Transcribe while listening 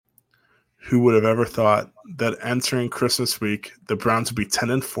who would have ever thought that entering Christmas week, the Browns would be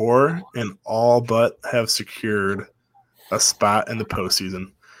 10-4 and all but have secured a spot in the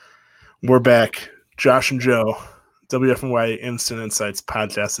postseason. We're back. Josh and Joe, WFNY Instant Insights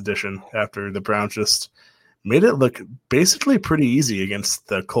podcast edition, after the Browns just made it look basically pretty easy against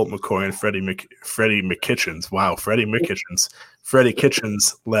the Colt McCoy and Freddie McKitchens. Wow, Freddie McKitchens. Freddie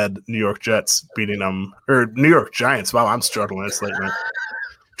Kitchens led New York Jets, beating them, or New York Giants. Wow, I'm struggling. It's like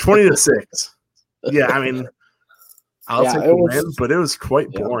 20-6. Yeah, I mean, I'll take the win, but it was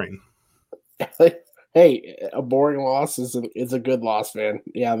quite boring. Hey, a boring loss is a good loss, man.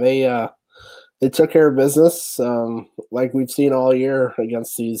 Yeah, they took care of business, like we've seen all year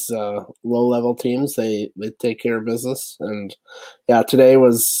against these low-level teams. They take care of business, and yeah, today it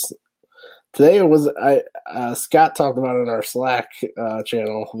was. Scott talked about it in our Slack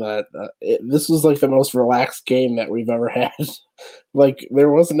channel that this was like the most relaxed game that we've ever had. Like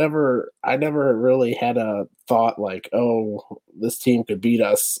I never really had a thought like, oh, this team could beat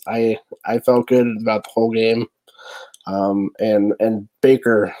us. I felt good about the whole game. And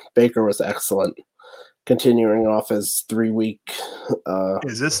Baker was excellent, continuing off his 3-week.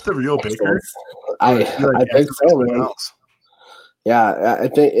 Is this the real Baker? I think so, man. Yeah, I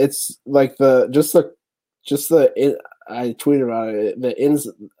think it's like I tweeted about it.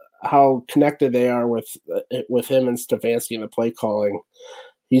 How connected they are with him and Stefanski in the play calling.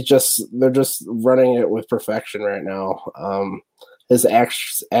 They're just running it with perfection right now. His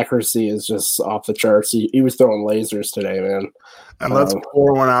accuracy is just off the charts. He was throwing lasers today, man. And let's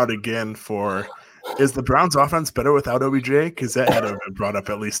pour one out again for, is the Browns offense better without OBJ? Because that had to have been brought up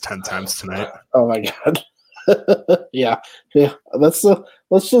at least 10 times tonight. Oh my God. Yeah. Let's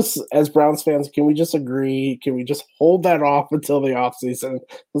just, as Browns fans, can we just agree? Can we just hold that off until the offseason?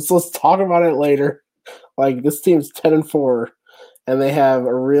 Let's talk about it later. Like, this team's 10-4, and they have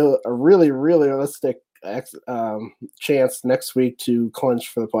a really realistic chance next week to clinch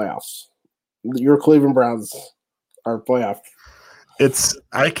for the playoffs. Your Cleveland Browns are playoff.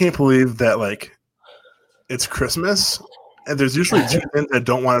 I can't believe that, like, it's Christmas. And there's usually two things I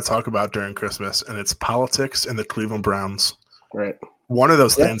don't want to talk about during Christmas, and it's politics and the Cleveland Browns. Right. One of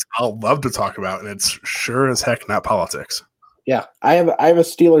those things I'll love to talk about, and it's sure as heck not politics. Yeah, I have a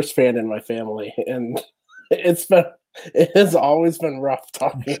Steelers fan in my family, and it has always been rough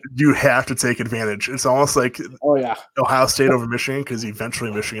talking. You have to take advantage. It's almost like Ohio State over Michigan, because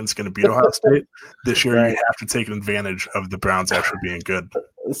eventually Michigan's going to beat Ohio State. This year, you have to take advantage of the Browns actually being good.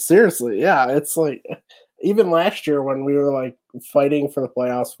 Seriously, yeah, it's like. Even last year when we were like fighting for the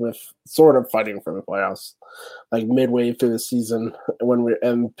playoffs, like midway through the season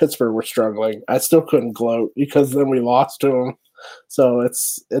and Pittsburgh were struggling, I still couldn't gloat because then we lost to them. So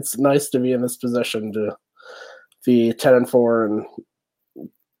it's nice to be in this position to be 10-4 and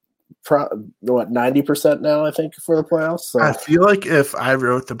 90% now, I think, for the playoffs. So. I feel like if I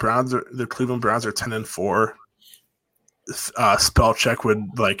wrote the Cleveland Browns are 10-4, spell check would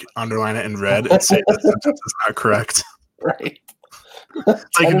like underline it in red and say that sentence is not correct. Right.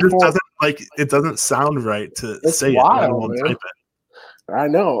 Like it doesn't sound right to say wild, it. Type it. I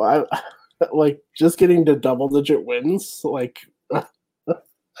know. I like just getting to double-digit wins. Like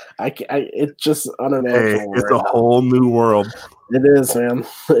it's just unimaginable. Hey, it's a whole new world. It is, man.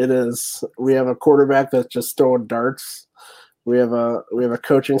 It is. We have a quarterback that's just throwing darts. We have a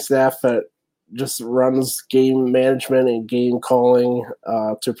coaching staff that just runs game management and game calling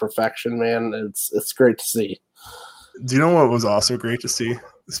to perfection, man. It's great to see. Do you know what was also great to see?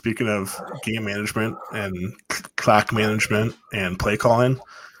 Speaking of game management and clock management and play calling,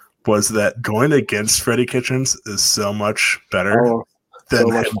 was that going against Freddie Kitchens is so much better than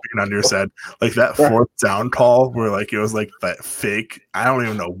him being on your side. Like that fourth down call where like it was like that fake. I don't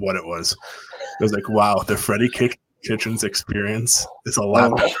even know what it was. It was like, wow, the Freddie Kitchens experience is a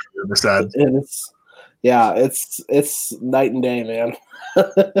lot better than the side. It's night and day, man.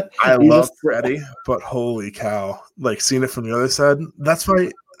 I love Freddie, but holy cow. Like seeing it from the other side, that's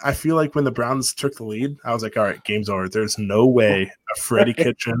why I feel like when the Browns took the lead, I was like, all right, game's over. There's no way a Freddie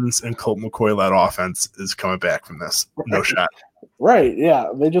Kitchens and Colt McCoy-led offense is coming back from this. No shot. Right, yeah.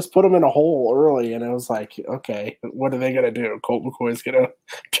 They just put him in a hole early, and it was like, okay, what are they going to do? Colt McCoy's going to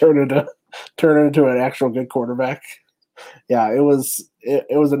turn into an actual good quarterback. Yeah, it was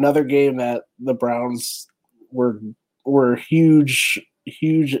another game that the Browns were huge,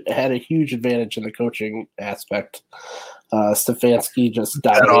 had a huge advantage in the coaching aspect. Stefanski just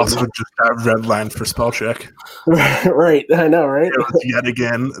died. And also just got red line for spell check. Right, I know, right? Yet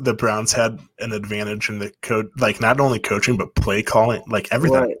again, the Browns had an advantage in the code, like not only coaching but play calling, like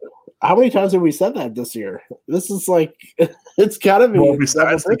everything. how many times have we said that this year? This is like it's gotta be. Well,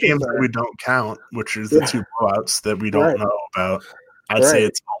 besides the games that we don't count, which is the two blowouts that we don't know about, I'd say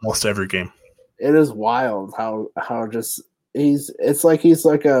it's almost every game. It is wild how just it's like he's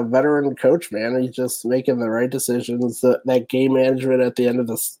like a veteran coach, man. He's just making the right decisions. That game management at the end of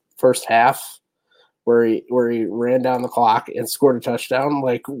the first half, where he ran down the clock and scored a touchdown.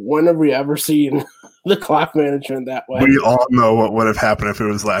 Like, when have we ever seen the clock management that way? We all know what would have happened if it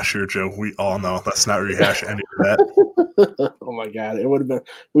was last year, Joe. We all know. Let's not rehash any of that. Oh my God,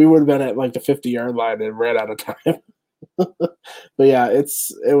 we would have been at like the 50-yard line and ran out of time. But yeah,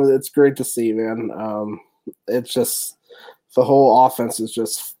 it's great to see, man. It's just the whole offense is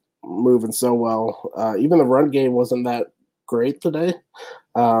just moving so well. Even the run game wasn't that great today,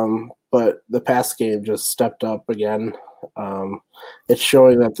 but the pass game just stepped up again. It's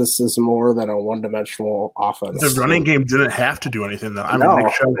showing that this is more than a one-dimensional offense. The running game didn't have to do anything, though. I mean,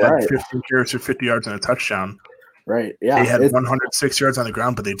 Nick Chubb had 15 carries for 50 yards and a touchdown. Right, yeah. They had 106 yards on the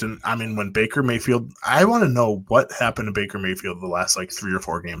ground, but they didn't. I mean, when Baker Mayfield – I want to know what happened to Baker Mayfield the last, 3 or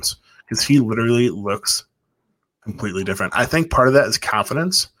 4 games, because he literally looks completely different. I think part of that is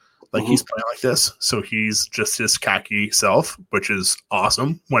confidence. He's playing like this, so he's just his cocky self, which is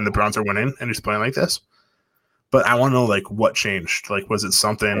awesome when the Browns are winning and he's playing like this. But I want to know, what changed? Was it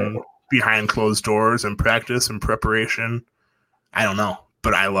something behind closed doors and practice and preparation? I don't know,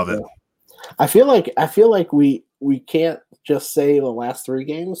 but I love it. I feel like we can't just say the last 3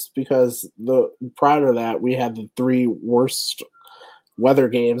 games, because prior to that we had the 3 worst weather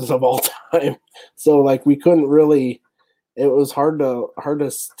games of all time. So we couldn't really. It was hard to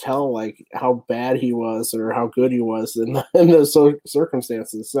tell how bad he was or how good he was in those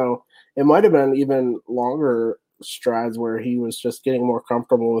circumstances. So it might have been even longer strides where he was just getting more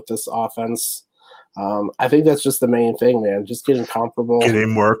comfortable with this offense. I think that's just the main thing, man. Just getting comfortable. Getting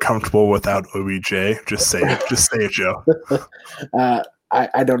more comfortable without OBJ. Just say it. Just say it, Joe.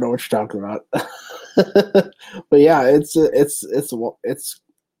 I don't know what you're talking about. But yeah, it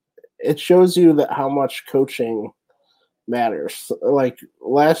shows you that how much coaching matters.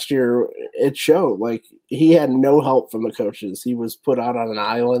 Last year, it showed. He had no help from the coaches. He was put out on an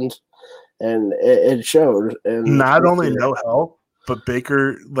island, and it showed. And not only no help, but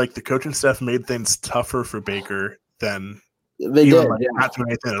Baker, the coaching staff made things tougher for Baker than they did. Not doing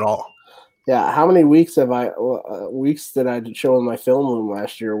anything at all. Yeah, how many weeks did I show in my film room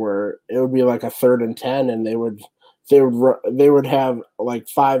last year where it would be a 3rd and 10, and they would have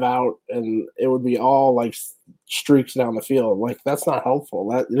 5 out, and it would be all streaks down the field. That's not helpful.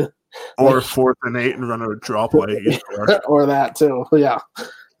 Or 4th and 8 and run a draw play. Or that too. Yeah.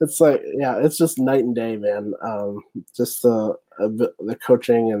 It's it's just night and day, man. Just the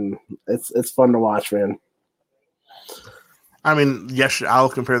coaching, and it's fun to watch, man. I mean, yes, I'll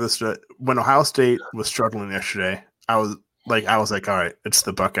compare this to when Ohio State was struggling yesterday. I was like, all right, it's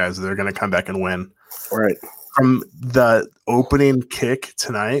the Buckeyes. They're going to come back and win. Right. From the opening kick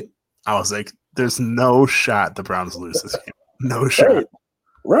tonight, I was like, there's no shot the Browns lose this game. No shot.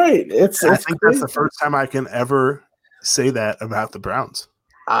 Right. I think that's the first time I can ever say that about the Browns.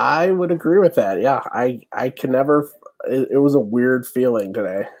 I would agree with that. Yeah. I can never – it was a weird feeling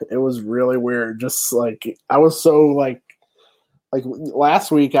today. It was really weird. Just I was so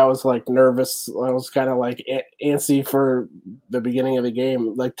last week I was nervous. I was kind of antsy for the beginning of the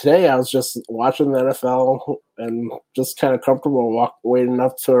game. Today I was just watching the NFL and just kind of comfortable waiting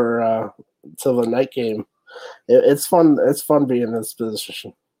up till the night game. It's fun. It's fun being in this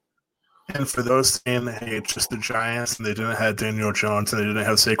position. And for those saying, hey, it's just the Giants and they didn't have Daniel Jones and they didn't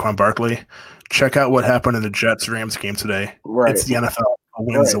have Saquon Barkley, check out what happened in the Jets-Rams game today. Right. It's the NFL. A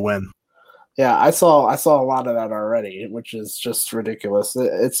win's a win. Yeah, I saw a lot of that already, which is just ridiculous.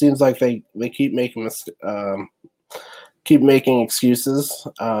 It seems like they keep making excuses,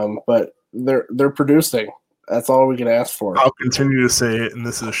 but they're producing. That's all we can ask for. I'll continue to say it, and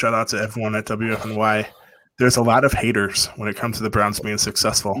this is a shout out to everyone at WFNY. There's a lot of haters when it comes to the Browns being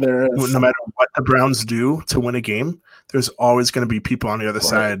successful. There is. No matter what the Browns do to win a game, there's always going to be people on the other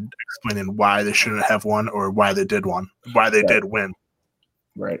side explaining why they shouldn't have won or why they did did win.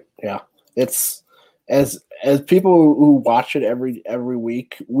 Right. Yeah. It's as people who watch it every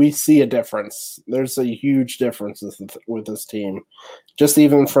week, we see a difference. There's a huge difference with this team, just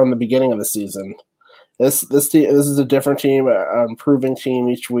even from the beginning of the season. This team, this is a different team, an improving team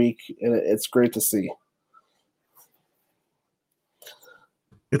each week, and it's great to see.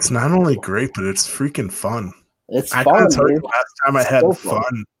 It's not only great, but it's freaking fun. I can't tell you the last time I had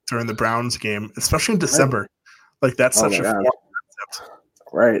fun during the Browns game, especially in December. That's such a fun concept.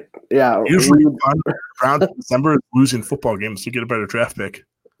 Right. Yeah. Usually, Browns in December is losing football games to get a better draft pick.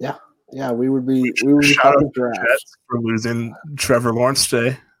 Yeah. Yeah, we would be Shout out talking to the draft. Jets for losing Trevor Lawrence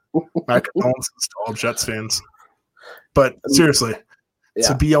today. My condolences to all Jets fans. But seriously,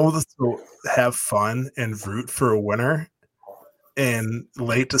 to be able to have fun and root for a winner in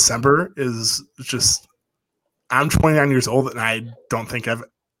late December is just. I'm 29 years old, and I don't think I've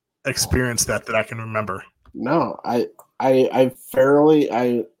experienced that I can remember. No, it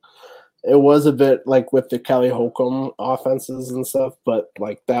was a bit like with the Kelly Holcomb offenses and stuff, but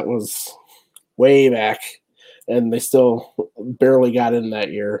like that was way back, and they still barely got in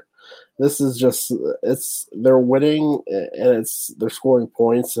that year. This is just they're winning and they're scoring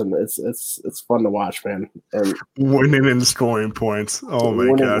points, and it's fun to watch, man. And winning and scoring points. Oh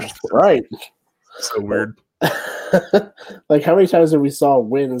my gosh. Right. So weird. Like how many times have we saw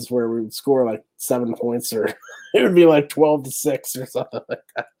wins where we would score like 7 points, or it would be like 12-6 or something like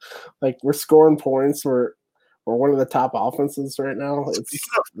that. Like we're scoring points. We're one of the top offenses right now. It's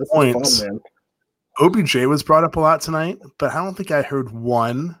points. Fun, man. OBJ was brought up a lot tonight, but I don't think I heard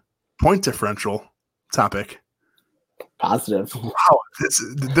one point differential topic. Positive. Wow,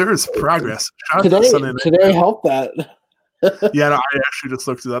 there is progress. Today helped that. Yeah, no, I actually just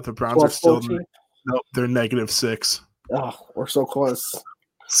looked it up. The Browns are still they're -6. Oh, we're so close.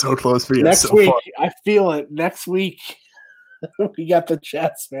 So close for you. Next week, I feel it. Next week, we got the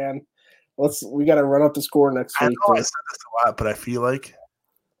Jets, man. We got to run up the score next week. I said this a lot, but I feel like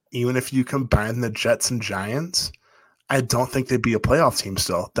even if you combine the Jets and Giants, I don't think they'd be a playoff team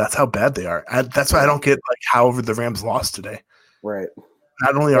still. That's how bad they are. That's why I don't get however the Rams lost today. Right.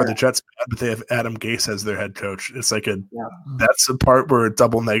 Not only are the Jets bad, but they have Adam Gase as their head coach. It's like that's the part where a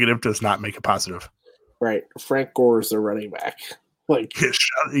double negative does not make a positive. Right. Frank Gore is their running back. Like,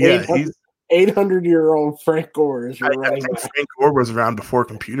 yeah, he's 800-year-old Frank Gore is your running back. Frank Gore was around before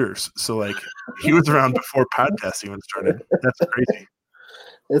computers, so he was around before podcasting even started. That's crazy.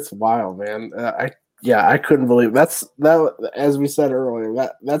 It's wild, man. I couldn't believe that. As we said earlier,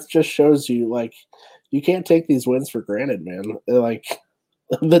 that just shows you you can't take these wins for granted, man.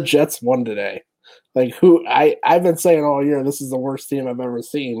 The Jets won today. I've been saying all year this is the worst team I've ever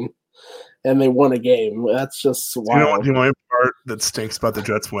seen, and they won a game. That's just wild. The only part that stinks about the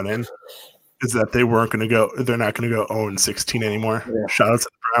Jets winning is that they're not going to go 0-16 anymore. Yeah. Shout out to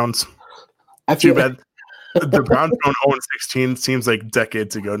the Browns. Too bad. The Browns going 0-16 seems like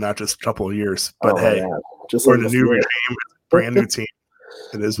decades ago, not just a couple of years. But we're in a new regime, brand new team.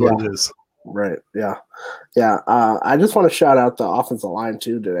 It is what it is. Right. Yeah. Yeah. I just want to shout out the offensive line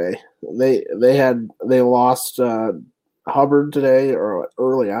too today. They lost Hubbard today, or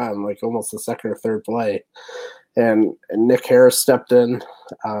early on, almost the second or third play, and Nick Harris stepped in.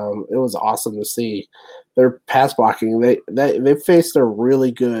 It was awesome to see. Their pass blocking. They faced a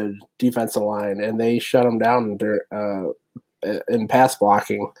really good defensive line, and they shut them down in pass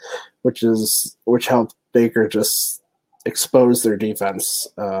blocking, which helped Baker just expose their defense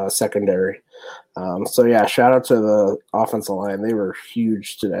secondary. Shout out to the offensive line. They were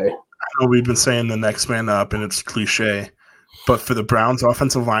huge today. I know we've been saying the next man up, and it's cliche, but for the Browns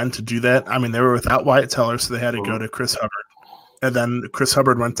offensive line to do that, I mean, they were without Wyatt Teller, so they had to go to Chris Hubbard. And then Chris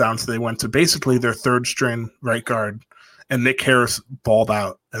Hubbard went down, so they went to basically their third string right guard, and Nick Harris balled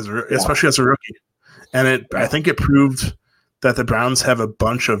out especially as a rookie. And I think it proved that the Browns have a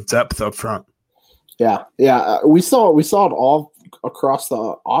bunch of depth up front. Yeah. We saw it all across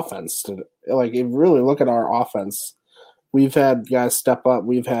the offense. If you really look at our offense, we've had guys step up.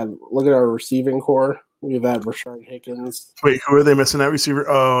 Look at our receiving core. We've had Rashard Higgins. Wait, who are they missing at receiver?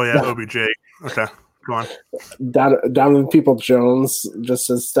 Oh, yeah, OBJ. Okay, go on. Donovan Peoples-Jones just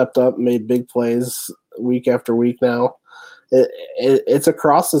has stepped up, made big plays week after week now. It's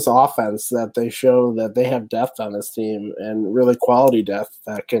across this offense that they show that they have depth on this team, and really quality depth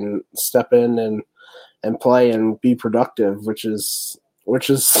that can step in and play and be productive, which is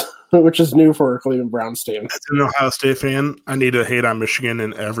new for a Cleveland Browns team. As an Ohio State fan, I need to hate on Michigan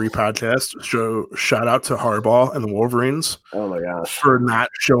in every podcast. So shout out to Harbaugh and the Wolverines. Oh my gosh, for not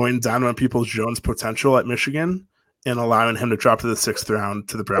showing Donovan Peoples-Jones' potential at Michigan and allowing him to drop to the 6th round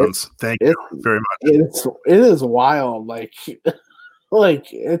to the Browns. Thank you very much. It is wild.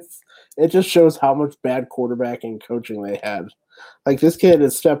 It just shows how much bad quarterbacking coaching they had. This kid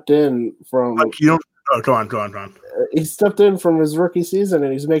has stepped in from. Go on. He stepped in from his rookie season,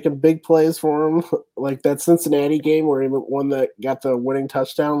 and he's making big plays for him. That Cincinnati game where he got the winning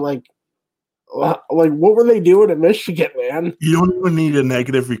touchdown. What were they doing at Michigan, man? You don't even need a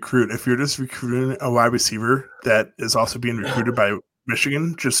negative recruit. If you're just recruiting a wide receiver that is also being recruited by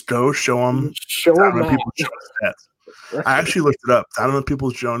Michigan, just go show them Donovan Peoples-Jones stats. Right. I actually looked it up. Donovan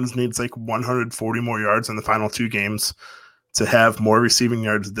Peoples-Jones needs 140 more yards in the final 2 games to have more receiving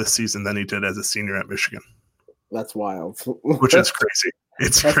yards this season than he did as a senior at Michigan. That's wild. Which is crazy.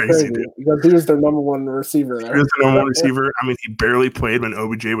 It's crazy, dude. Because he was their number one receiver there. He was the number one receiver. I mean, he barely played when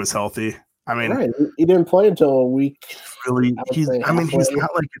OBJ was healthy. I mean, right. He didn't play until a week. Really, he's not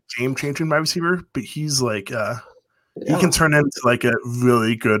like a game-changing wide receiver, but he's like he can turn into like a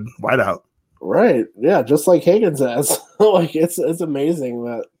really good wideout. Right. Yeah, just like Higgins has. Like it's amazing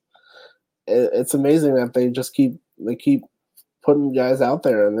that they keep putting guys out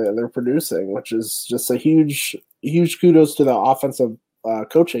there and they're producing, which is just a huge kudos to the offensive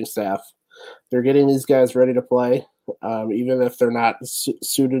coaching staff. They're getting these guys ready to play, even if they're not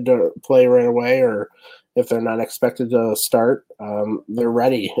suited to play right away or if they're not expected to start. They're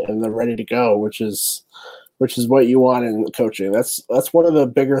ready and they're ready to go, which is what you want in coaching. That's one of the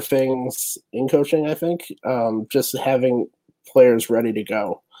bigger things in coaching, I think. Just having players ready to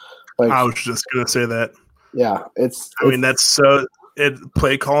go. Like, I was just gonna say that. Yeah,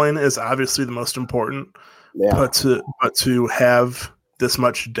 play calling is obviously the most important. Yeah. But to have this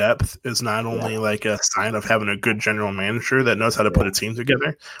much depth is not only like a sign of having a good general manager that knows how to put a team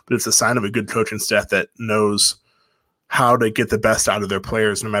together, but it's a sign of a good coaching staff that knows how to get the best out of their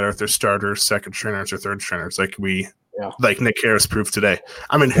players, no matter if they're starters, second stringers, or third stringers. Like Nick Harris proved today.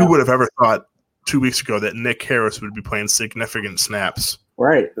 I mean, who would have ever thought 2 weeks ago that Nick Harris would be playing significant snaps?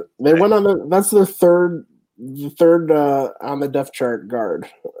 Right. They went on that's their third on the depth chart guard,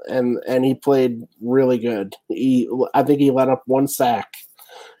 and he played really good. I think he let up one sack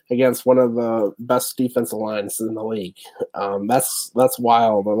against one of the best defensive lines in the league. That's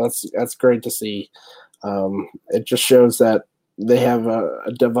wild, and that's great to see. It just shows that they have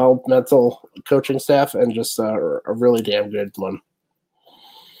a developmental coaching staff and just a really damn good one.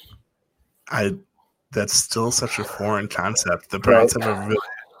 That's still such a foreign concept. The Browns have a really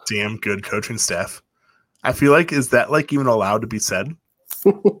damn good coaching staff. I feel like, is that like even allowed to be said?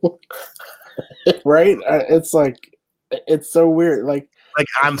 Right? It's like, it's so weird. Like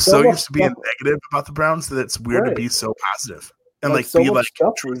I'm so used to being negative about the Browns that it's weird to be so positive and like be like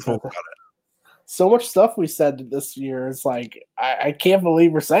truthful about it. So much stuff we said this year. It's like, I can't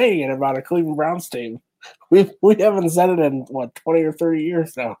believe we're saying it about a Cleveland Browns team. We haven't said it in 20 or 30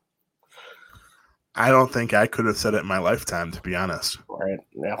 years now. I don't think I could have said it in my lifetime, to be honest. Right.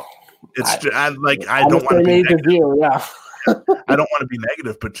 Yeah. I don't want to be negative. I don't want to be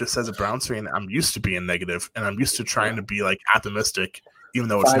negative, but just as a Browns fan, I'm used to being negative, and I'm used to trying to be like optimistic, even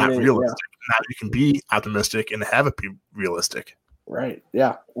though it's not realistic. Now you can be optimistic and have it be realistic. Right.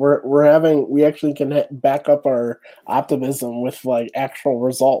 Yeah. We actually can back up our optimism with like actual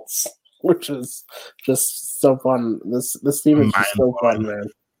results, which is just so fun. This team is just so fun, man.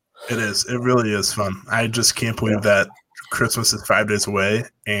 It is. It really is fun. I just can't believe that Christmas is 5 days away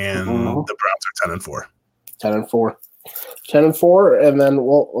and the Browns are 10-4. 10-4, and then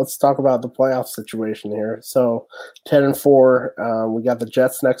let's talk about the playoff situation here. So 10-4, we got the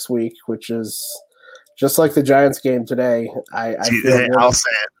Jets next week, which is just like the Giants game today. I'll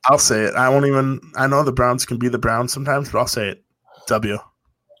say it. I know the Browns can be the Browns sometimes, but I'll say it. W.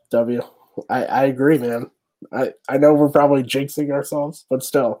 I agree, man. I know we're probably jinxing ourselves, but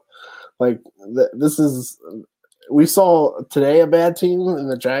still, like we saw today a bad team, and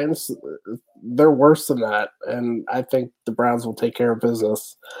the Giants, they're worse than that, and I think the Browns will take care of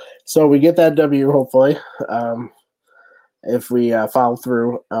business. So we get that W, hopefully, if we follow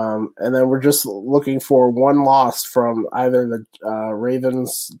through, and then we're just looking for one loss from either the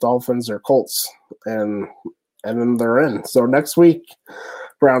Ravens, Dolphins, or Colts, and then they're in. So next week,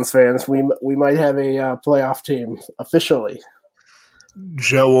 Browns fans, we might have a playoff team officially.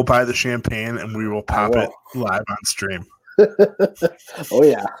 Joe will buy the champagne and we will pop it live on stream. Oh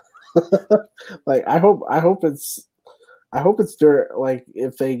yeah. Like I hope it's during, like,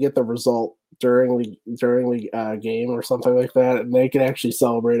 if they get the result during the game or something like that, and they can actually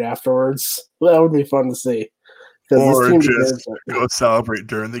celebrate afterwards. That would be fun to see. Or just go celebrate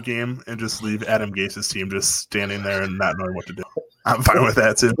during the game and just leave Adam Gase's team just standing there and not knowing what to do. I'm fine with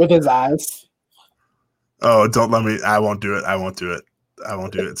that too. With his eyes. Oh, don't let me. I won't do it.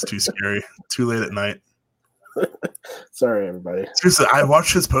 It's too scary. Too late at night. Sorry, everybody. Seriously, I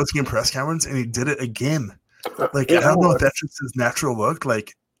watched his post-game press conference and he did it again. Like, I don't know if that's just his natural look.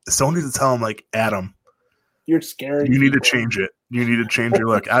 Like, someone needs to tell him, like, Adam, you're scary. You need to change it. You need to change your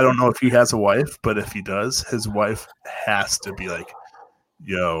look. I don't know if he has a wife, but if he does, his wife has to be like,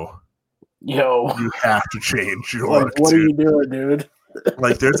 yo, you have to change your look. What are you doing, dude?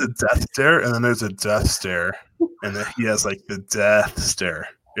 Like, there's a death stare, and then there's a death stare, and then he has like the death stare.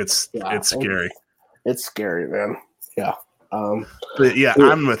 It's scary. It's scary, man. Yeah. But yeah,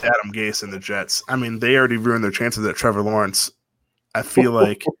 I'm with Adam Gase and the Jets. I mean, they already ruined their chances at Trevor Lawrence. I feel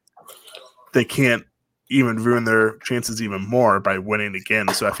like they can't even ruin their chances even more by winning again.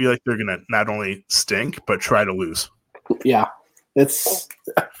 So I feel like they're going to not only stink, but try to lose. Yeah, I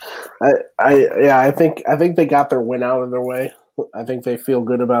think they got their win out of their way. I think they feel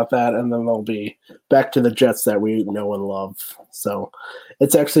good about that, and then they'll be back to the Jets that we know and love. So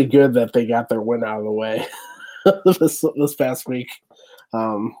it's actually good that they got their win out of the way this past week,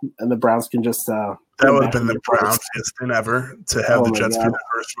 and the Browns can just that would have been the Browns' thing ever to have the Jets be the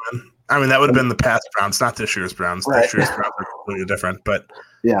first win. I mean, that would have been the past Browns, not this year's Browns. Right. This year's Browns are completely different, but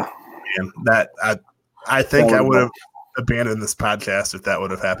yeah, man, that I think I would have abandoned this podcast if that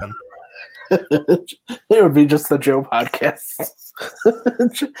would have happened. It would be just the Joe podcast.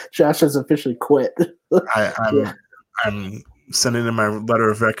 Josh has officially quit. I'm sending in my letter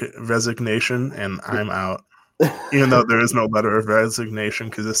of resignation, and I'm out. Even though there is no letter of resignation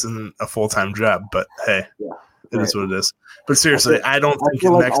because this isn't a full-time job, but hey, it is what it is. But seriously, I don't think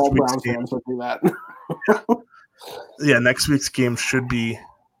next week's game would do that. Yeah, next week's game should be.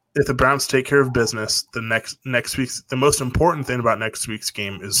 If the Browns take care of business, the most important thing about next week's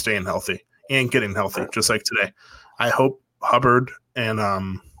game is staying healthy and getting healthy, just like today. I hope Hubbard and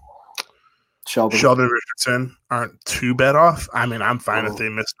Sheldon Richardson aren't too bad off. I mean, I'm fine if they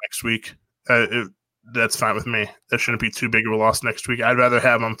miss next week. That's fine with me. That shouldn't be too big of a loss next week. I'd rather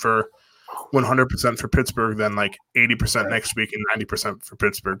have them for 100% for Pittsburgh than like 80% next week and 90% for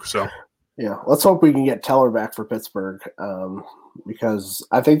Pittsburgh. So yeah, let's hope we can get Teller back for Pittsburgh because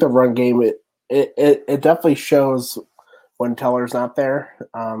I think the run game it definitely shows when Teller's not there.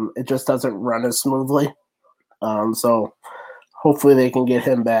 It just doesn't run as smoothly. So hopefully they can get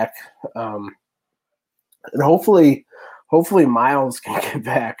him back, and hopefully Miles can get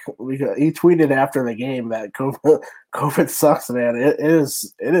back. He tweeted after the game that COVID sucks, man. It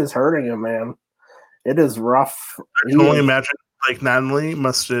is hurting him, man. It is rough. I can only imagine. Like, not only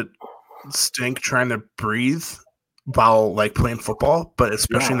must it stink trying to breathe while like playing football, but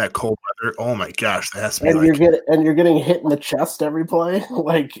especially in that cold weather. Oh my gosh, that has to be. And you're getting hit in the chest every play.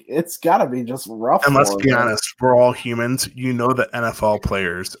 Like, it's got to be just rough. And let's be honest, we're all humans. You know that NFL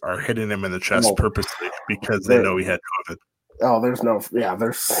players are hitting him in the chest purposely because they know he had COVID. Oh,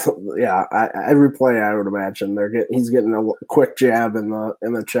 every play I would imagine he's getting a quick jab in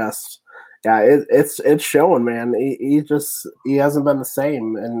the chest. Yeah, it's showing, man. He hasn't been the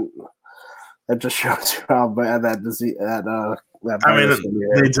same, and that just shows you how bad that disease I mean,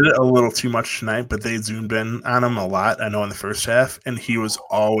 they did it a little too much tonight, but they zoomed in on him a lot. I know in the first half, and he was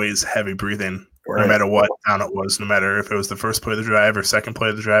always heavy breathing, no matter what down it was, no matter if it was the first play of the drive or second play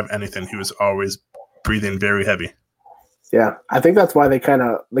of the drive, anything. He was always breathing very heavy. Yeah, I think that's why they kind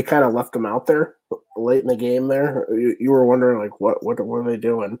of left him out there late in the game. There, you were wondering like what were they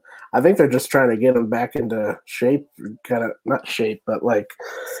doing? I think they're just trying to get him back into shape, kind of not shape, but like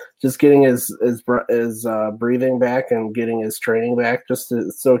just getting his breathing back and getting his training back, just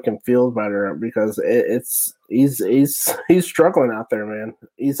so it can feel better because he's struggling out there, man.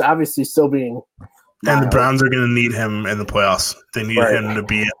 He's obviously still being. And the Browns are going to need him in the playoffs. They need him to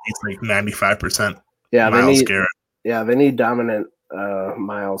be at least like 95%. Yeah, Myles Garrett. Yeah, they need dominant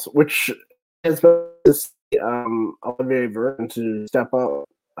Miles, which has been Olivier Vernon to step up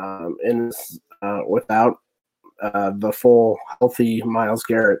without the full healthy Myles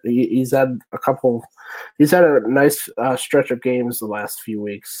Garrett. He's had a nice stretch of games the last few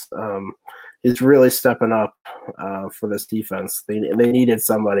weeks. He's really stepping up for this defense. They needed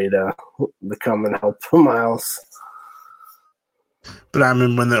somebody to come and help Myles. But I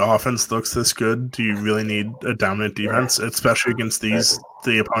mean, when the offense looks this good, do you really need a dominant defense, especially against the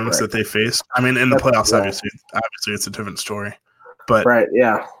opponents that they face? I mean, in the playoffs, obviously, it's a different story. But that's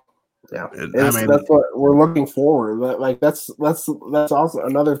what we're looking forward. That's also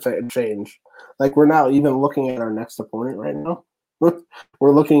another change. Like, we're not even looking at our next opponent right now.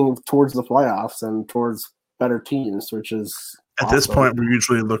 We're looking towards the playoffs and towards better teams, which is at this point we're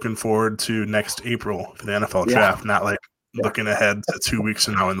usually looking forward to next April for the NFL draft, not like. Looking ahead to 2 weeks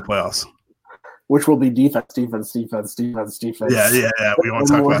from now in the playoffs. Which will be defense. Yeah. We won't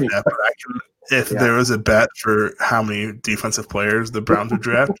talk about that. But if there was a bet for how many defensive players the Browns would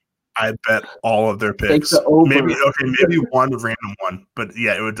draft, I'd bet all of their picks. Maybe one random one. But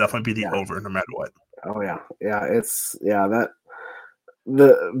yeah, it would definitely be the over no matter what. Oh yeah. Yeah. That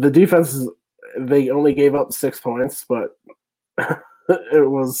the defense they only gave up 6 points, but it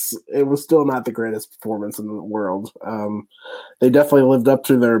was still not the greatest performance in the world. They definitely lived up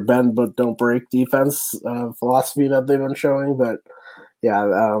to their bend but don't break defense philosophy that they've been showing. But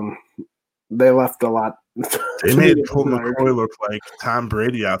yeah, they left a lot They made Colt McCoy look like Tom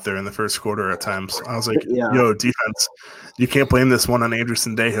Brady out there in the first quarter at times. I was like, yo, defense, you can't blame this one on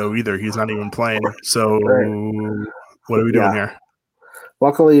Anderson Dejo either. He's not even playing. So what are we doing here?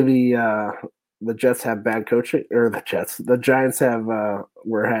 Luckily, the Jets have bad coaching, or the Giants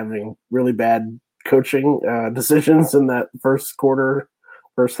were having really bad coaching decisions in that first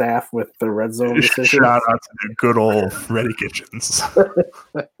half with the red zone decisions. Shout out to the good old Freddie Kitchens.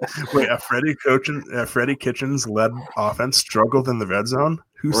 Wait, a Freddie Kitchens led offense struggled in the red zone?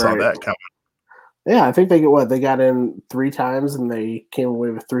 Who saw that coming? Yeah, I think they got in 3 times and they came away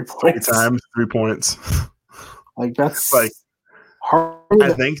with 3 points. 3 times, 3 points. Like that's like hard.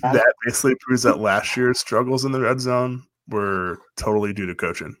 I think that basically proves that last year's struggles in the red zone were totally due to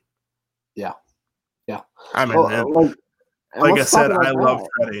coaching. Yeah. I mean, like I said, I love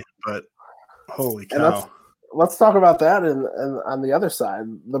Freddie, but holy cow. Let's talk about that. And on the other side,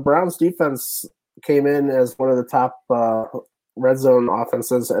 the Browns defense came in as one of the top red zone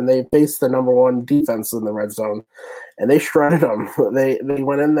offenses, and they faced the number 1 defense in the red zone, and they shredded them. They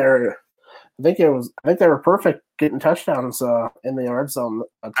went in there. I think they were perfect getting touchdowns in the red zone.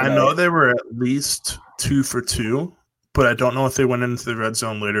 Today. I know they were at least 2 for 2, but I don't know if they went into the red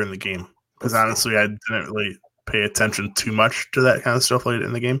zone later in the game because honestly, I didn't really pay attention too much to that kind of stuff late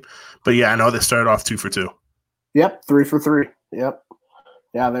in the game. But yeah, I know they started off 2 for 2. Yep, 3 for 3. Yep.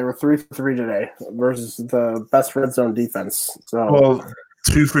 Yeah, they were 3 for 3 today versus the best red zone defense. So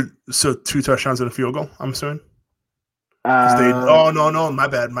 2 touchdowns and a field goal, I'm assuming. No, my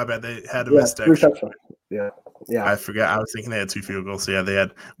bad. They had a mistake. Yeah. I forgot. I was thinking they had 2 field goals. Yeah, they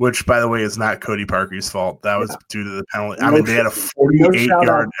had, which by the way is not Cody Parkey's fault. That was due to the penalty. I mean, they had a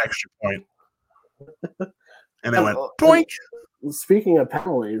 48-yard extra point. And it went boink. Speaking of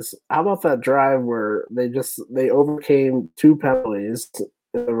penalties, how about that drive where they overcame 2 penalties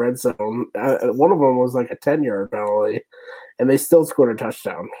in the red zone? One of them was like a 10-yard penalty, and they still scored a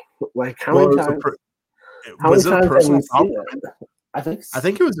touchdown. Like how many times? Was it a personal foul? I think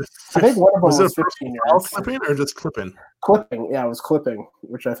it was. I think one of them was it 15 yards. Clipping or just clipping? Clipping, yeah, it was clipping,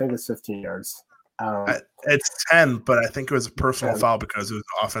 which I think is 15 yards. It's 10, but I think it was a personal foul because it was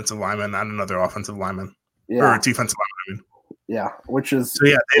an offensive lineman, not another offensive lineman. Or a defensive lineman, I mean. Yeah, which is... So,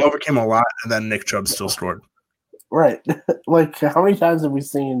 yeah, they overcame a lot, and then Nick Chubb still scored. Right. Like, how many times have we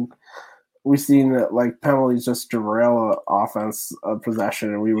seen that, like, penalties just derail an offense of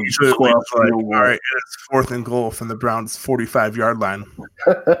possession, and we would score up like, all right, it's 4th and goal from the Browns' 45-yard line.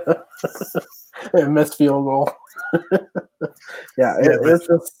 And missed field goal.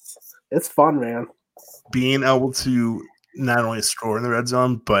 It's fun, man. Being able to not only score in the red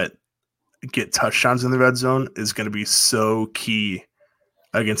zone, but get touchdowns in the red zone is going to be so key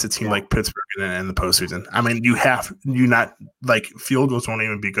against a team like Pittsburgh in the postseason. I mean, field goals won't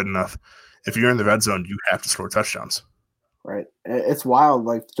even be good enough. If you're in the red zone, you have to score touchdowns. Right. It's wild.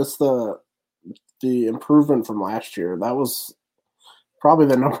 Like just the improvement from last year. That was probably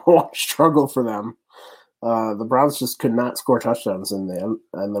the number 1 struggle for them. The Browns just could not score touchdowns in the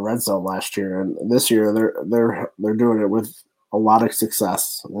red zone last year, and this year they're doing it with a lot of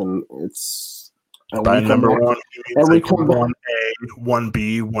success, and it's by number 1. Like 1A,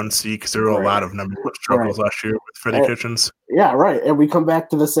 1B, 1C, because there were a lot of number 1 struggles last year with Freddie Kitchens. Yeah, right. And we come back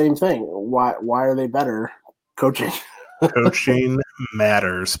to the same thing. Why are they better? Coaching. Coaching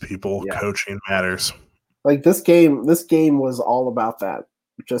matters, people. Yeah. Coaching matters. Like this game was all about that.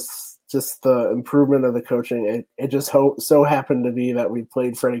 Just the improvement of the coaching. It just so happened to be that we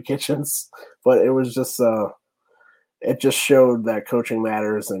played Freddie Kitchens, but it was just it just showed that coaching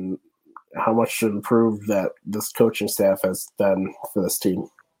matters and how much improved that this coaching staff has done for this team.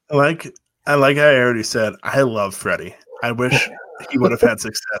 Like I already said, I love Freddie. I wish he would have had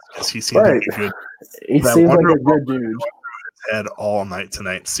success because he seems like a good. He seems like a good dude. Head all night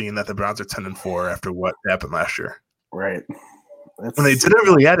tonight, seeing that the Browns are 10-4 after what happened last year. Right. And they didn't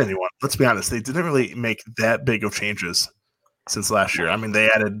really add anyone. Let's be honest, they didn't really make that big of changes since last year. I mean, they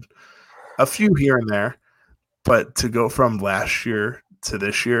added a few here and there, but to go from last year to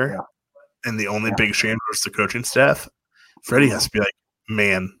this year, and the only big change was the coaching staff, Freddie has to be like,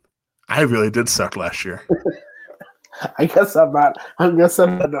 man, I really did suck last year. I guess I'm not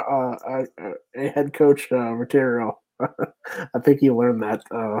a head coach material. I think he learned that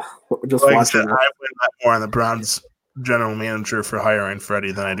just like watching. I win that more on the Browns general manager for hiring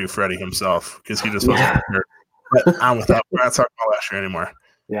Freddie than I do Freddie himself because he just wasn't prepared. But I'm with that. We're not talking about last year anymore.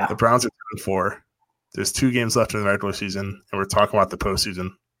 Yeah, the Browns are 10-4. There's 2 games left in the regular season, and we're talking about the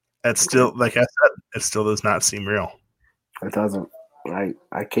postseason. It's still, like I said, it still does not seem real. It doesn't. I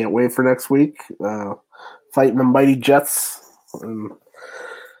can't wait for next week. Fighting the mighty Jets.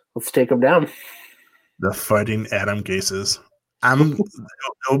 Let's take them down. The Fighting Adam Gases.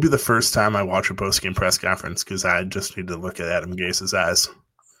 It'll be the first time I watch a post-game press conference because I just need to look at Adam Gase's eyes.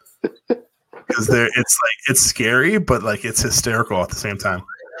 Because it's scary, but like it's hysterical at the same time.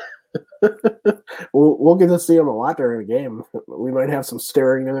 We'll get to see him a lot during the game. We might have some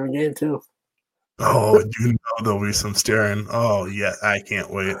staring in the game too. Oh, there'll be some staring. Oh yeah, I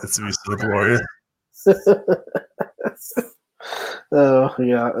can't wait. It's gonna be so glorious. Oh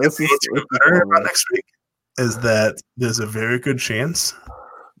yeah. What's better about next week is that there's a very good chance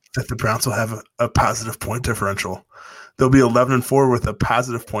that the Browns will have a positive point differential. They'll be 11-4 with a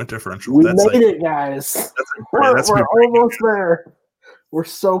positive point differential. We made it, guys. We're almost there. We're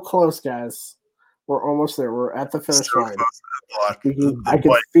so close, guys. We're almost there. We're at the finish line. I can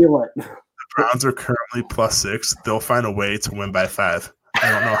feel it. The Browns are currently +6. They'll find a way to win by 5. I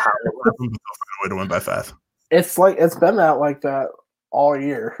don't know how it will happen, but they'll find a way to win by 5. It's been like that all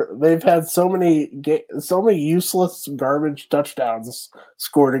year. They've had so many useless garbage touchdowns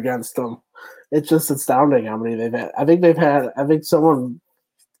scored against them. It's just astounding how many they've had. I think someone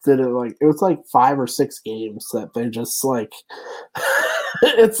did it it was 5 or 6 games that they just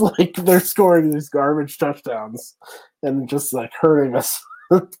it's like they're scoring these garbage touchdowns and just hurting us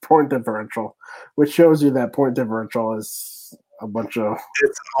point differential, which shows you that point differential is a bunch of.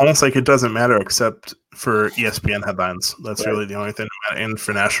 It's almost like it doesn't matter except for ESPN headlines. That's really the only thing, and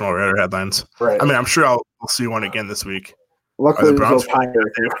for national radar headlines. Right. I mean, I'm sure I'll see one again this week. Luckily, the Browns there's no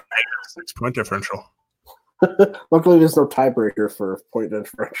tiebreaker. 6-point differential. Luckily, there's no tiebreaker for point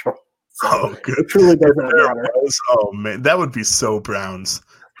differential. So good. It truly doesn't matter. Oh man, that would be so Browns.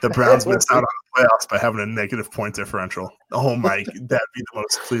 The Browns missed out on the playoffs by having a negative point differential. Oh my, that'd be the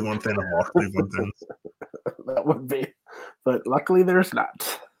most Cleveland thing of all Cleveland things. That would be, but luckily there's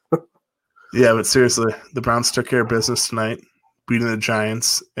not. Yeah, but seriously, the Browns took care of business tonight, beating the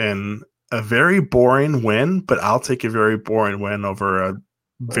Giants in a very boring win, but I'll take a very boring win over a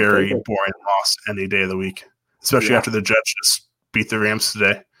very boring loss any day of the week, especially after the Jets just beat the Rams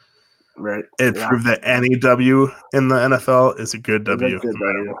today. Right. It proved that any W in the NFL is a good W, no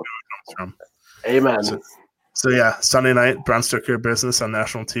matter who it comes from. Amen. So yeah, Sunday night, Browns took care of business on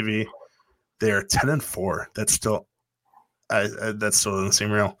national TV. They are 10-4. That still doesn't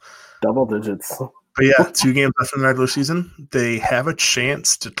seem real. Double digits. But yeah, 2 games left in the regular season. They have a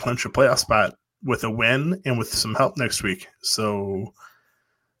chance to clinch a playoff spot with a win and with some help next week. So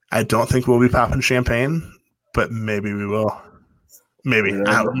I don't think we'll be popping champagne, but maybe we will. Maybe. Yeah.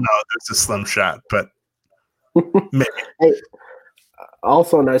 I don't know. There's a slim shot, but maybe. Hey,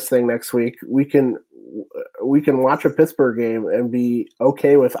 also a nice thing next week, we can watch a Pittsburgh game and be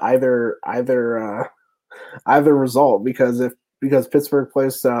okay with either result because Pittsburgh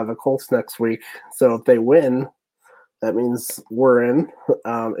plays the Colts next week. So if they win, that means we're in.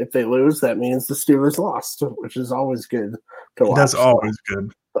 If they lose, that means the Steelers lost, which is always good to watch. That's always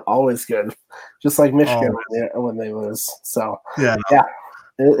good. Always good. Just like Michigan when they lose. So yeah,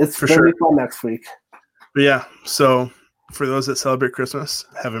 it's for sure. Be fun next week. But yeah, so for those that celebrate Christmas,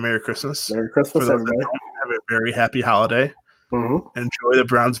 have a Merry Christmas. Merry Christmas, for those everybody. That don't, have a very happy holiday. Mm-hmm. Enjoy the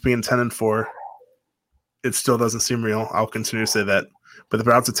Browns being 10-4. It still doesn't seem real. I'll continue to say that. But the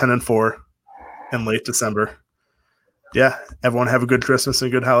Browns are 10-4 in late December. Yeah, everyone have a good Christmas and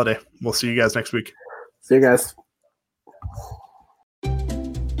a good holiday. We'll see you guys next week. See you guys.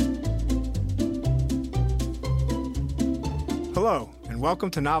 Hello, and welcome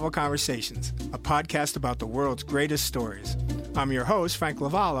to Novel Conversations, a podcast about the world's greatest stories. I'm your host, Frank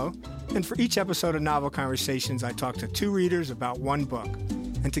Lavallo, and for each episode of Novel Conversations, I talk to 2 readers about one book.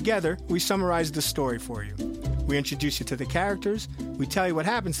 And together, we summarize the story for you. We introduce you to the characters, we tell you what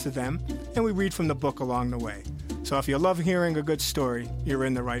happens to them, and we read from the book along the way. So if you love hearing a good story, you're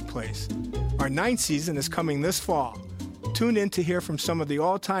in the right place. Our 9th season is coming this fall. Tune in to hear from some of the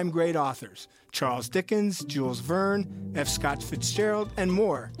all-time great authors, Charles Dickens, Jules Verne, F. Scott Fitzgerald, and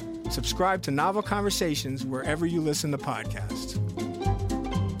more. Subscribe to Novel Conversations wherever you listen to podcasts.